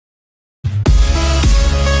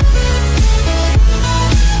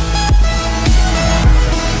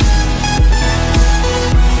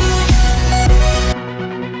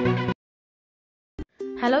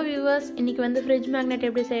Hello viewers, இன்னைக்கு வந்து fridge magnet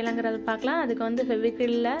எப்படி செய்யலாம்ங்கறத பார்க்கலாம். அதுக்கு வந்து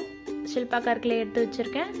Fevicryl ல Shilpkar Clay எடுத்து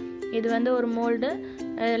வச்சிருக்கேன். இது வந்து ஒரு mold,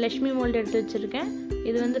 லட்சுமி mold எடுத்து வச்சிருக்கேன்.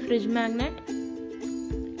 இது வந்து fridge magnet.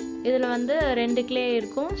 இதுல வந்து ரெண்டு clay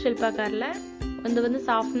இருக்கும் Shilpkar ல. இது வந்து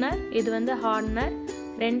softener, இது வந்து hardener.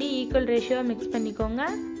 ரெண்டு equal ratio mix பண்ணிக்கோங்க.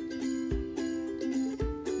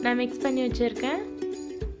 நான் mix பண்ணி வச்சிருக்கேன்.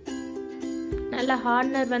 நல்ல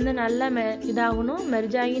hardener வந்து நல்லா இதாகணும்,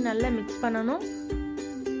 merge ஆகி நல்லா mix பண்ணனும்.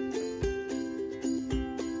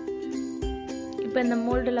 இப்போ இந்த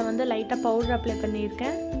மோல்ட்ல வந்து லைட்டா பவுடர் அப்ளை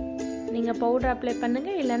பண்ணியிருக்கேன். நீங்க பவுடர் அப்ளை பண்ணுங்க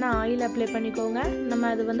இல்லனா ஆயில் அப்ளை பண்ணிக்கோங்க. நம்ம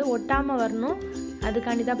அது வந்து ஒட்டாம வரணும்.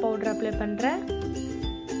 அதுக்காண்டி தான் பவுடர் அப்ளை பண்றேன்.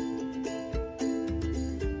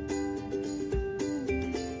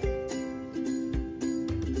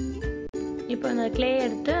 இப்போ அந்த clay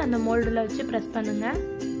எடுத்து அந்த மோல்ட்ல வச்சு பிரஸ் பண்ணுங்க.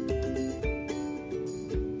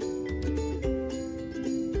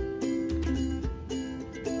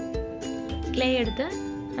 clay எடுத்து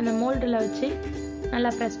அந்த மோல்ட்ல வச்சு நல்லா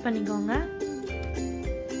பிரஸ் பண்ணிக்கோங்க.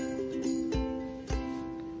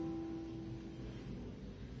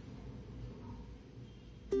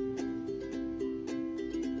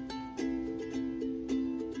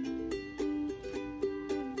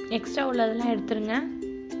 எக்ஸ்ட்ரா உள்ளதெல்லாம் எடுத்துருங்க.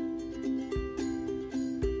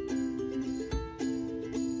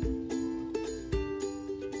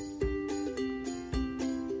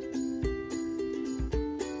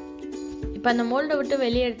 இப்போ அந்த மோல்டை விட்டு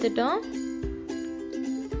வெளியே எடுத்துட்டோம்.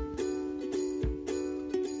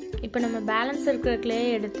 இப்போ நம்ம பேலன்ஸ் இருக்கிற clay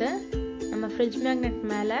எடுத்து நம்ம fridge magnet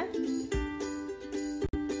மேலே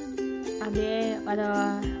அப்படியே அதை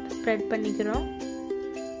ஸ்ப்ரெட் பண்ணிக்கிறோம்.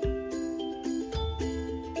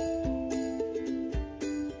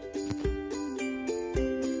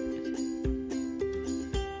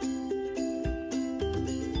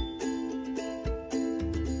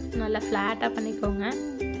 நல்லா ஃப்ளாட்டாக பண்ணிக்கோங்க.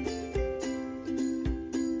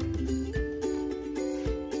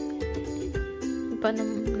 இப்போ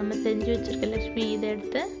நம்ம செஞ்சு வச்சிருக்க லட்சுமி இதை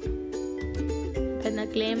எடுத்து இப்போ இந்த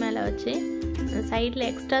clay மேலே வச்சு அந்த சைடில்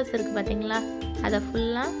எக்ஸ்ட்ராஸ் இருக்குது பார்த்தீங்களா, அதை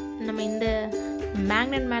ஃபுல்லாக நம்ம இந்த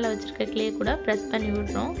மேக்னெட் மேலே வச்சுருக்க clay கூட ப்ரெஸ் பண்ணி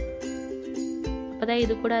விடுறோம். அப்போ தான்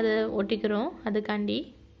இது கூட அது ஒட்டிக்கிறோம். அதுக்காண்டி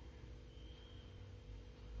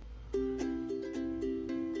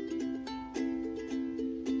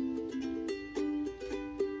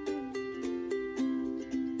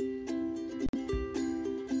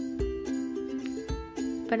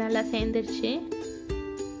இப்போ நல்லா சேர்ந்துருச்சு.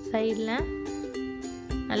 சைடில்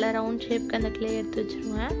நல்லா ரவுண்ட் ஷேப்க்கு அந்த clay எடுத்து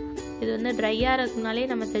வச்சுருவேன். இது வந்து ட்ரையாக இருக்குனாலே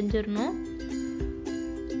நம்ம செஞ்சிடணும்.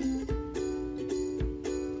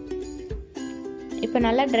 இப்போ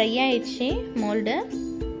நல்லா ட்ரை ஆயிடுச்சு மோல்டு.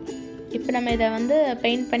 இப்போ நம்ம இதை வந்து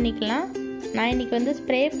பெயிண்ட் பண்ணிக்கலாம். நான் இன்றைக்கி வந்து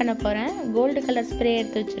ஸ்ப்ரே பண்ண போகிறேன். கோல்டு கலர் ஸ்ப்ரே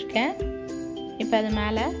எடுத்து வச்சுருக்கேன். இப்போ அது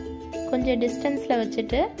மேலே கொஞ்சம் டிஸ்டன்ஸில்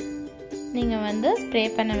வச்சுட்டு நீங்கள் வந்து ஸ்ப்ரே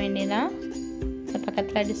பண்ண வேண்டியதான்.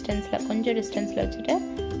 பக்கத்தில் டிஸ்டன்ஸில் கொஞ்சம் டிஸ்டன்ஸில் வச்சுட்டு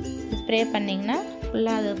ஸ்ப்ரே பண்ணிங்கன்னா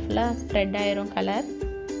ஃபுல்லாக ஸ்ப்ரெட் ஆயிரும் கலர்.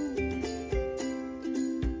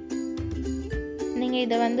 நீங்கள்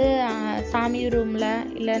இதை வந்து சாமி ரூமில்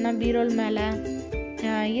இல்லைன்னா பீரோல் மேலே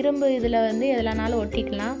இரும்பு இதில் வந்து எதுலனாலும்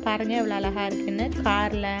ஒட்டிக்கலாம். பாருங்கள் எவ்வளோ அழகாக இருக்குன்னு.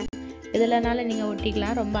 காரில் எதுலனாலும் நீங்கள்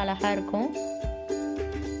ஒட்டிக்கலாம், ரொம்ப அழகாக இருக்கும்.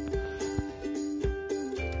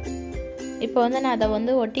 இப்போ வந்து நான் அதை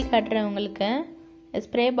வந்து ஒட்டி காட்டுறேன் உங்களுக்கு.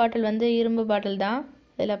 ஸ்ப்ரே பாட்டில் வந்து இரும்பு பாட்டில் தான்.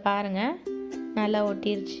 இதில் பாருங்கள் நல்லா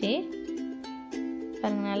ஒட்டிருச்சு.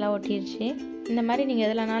 பாருங்கள் நல்லா ஒட்டிருச்சு. இந்த மாதிரி நீங்கள்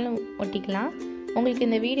எதுலனாலும் ஒட்டிக்கலாம். உங்களுக்கு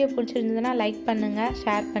இந்த வீடியோ பிடிச்சிருந்ததுன்னா லைக் பண்ணுங்கள்,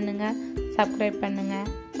 ஷேர் பண்ணுங்கள், சப்ஸ்கிரைப் பண்ணுங்கள்.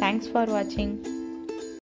 தேங்க்ஸ் ஃபார் வாட்சிங்.